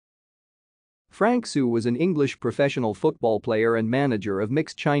Frank Su was an English professional football player and manager of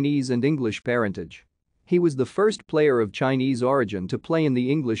mixed Chinese and English parentage. He was the first player of Chinese origin to play in the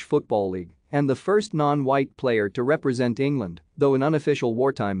English Football League and the first non-white player to represent England, though in unofficial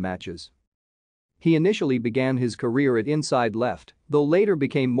wartime matches. He initially began his career at inside left, though later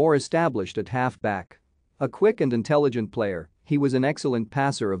became more established at half-back. A quick and intelligent player, he was an excellent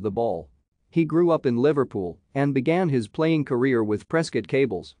passer of the ball. He grew up in Liverpool and began his playing career with Prescott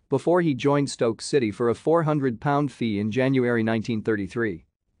Cables before he joined Stoke City for a £400 fee in January 1933.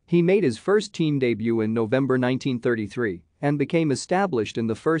 He made his first team debut in November 1933 and became established in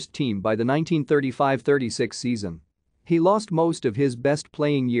the first team by the 1935-36 season. He lost most of his best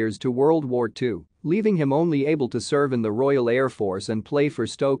playing years to World War II, leaving him only able to serve in the Royal Air Force and play for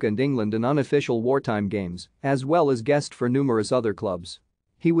Stoke and England in unofficial wartime games, as well as guest for numerous other clubs.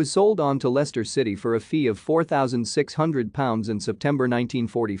 He was sold on to Leicester City for a fee of £4,600 in September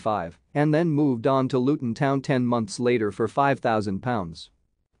 1945 and then moved on to Luton Town 10 months later for £5,000.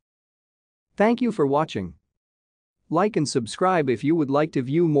 Thank you for watching. Like and subscribe if you would like to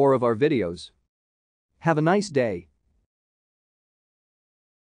view more of our videos. Have a nice day.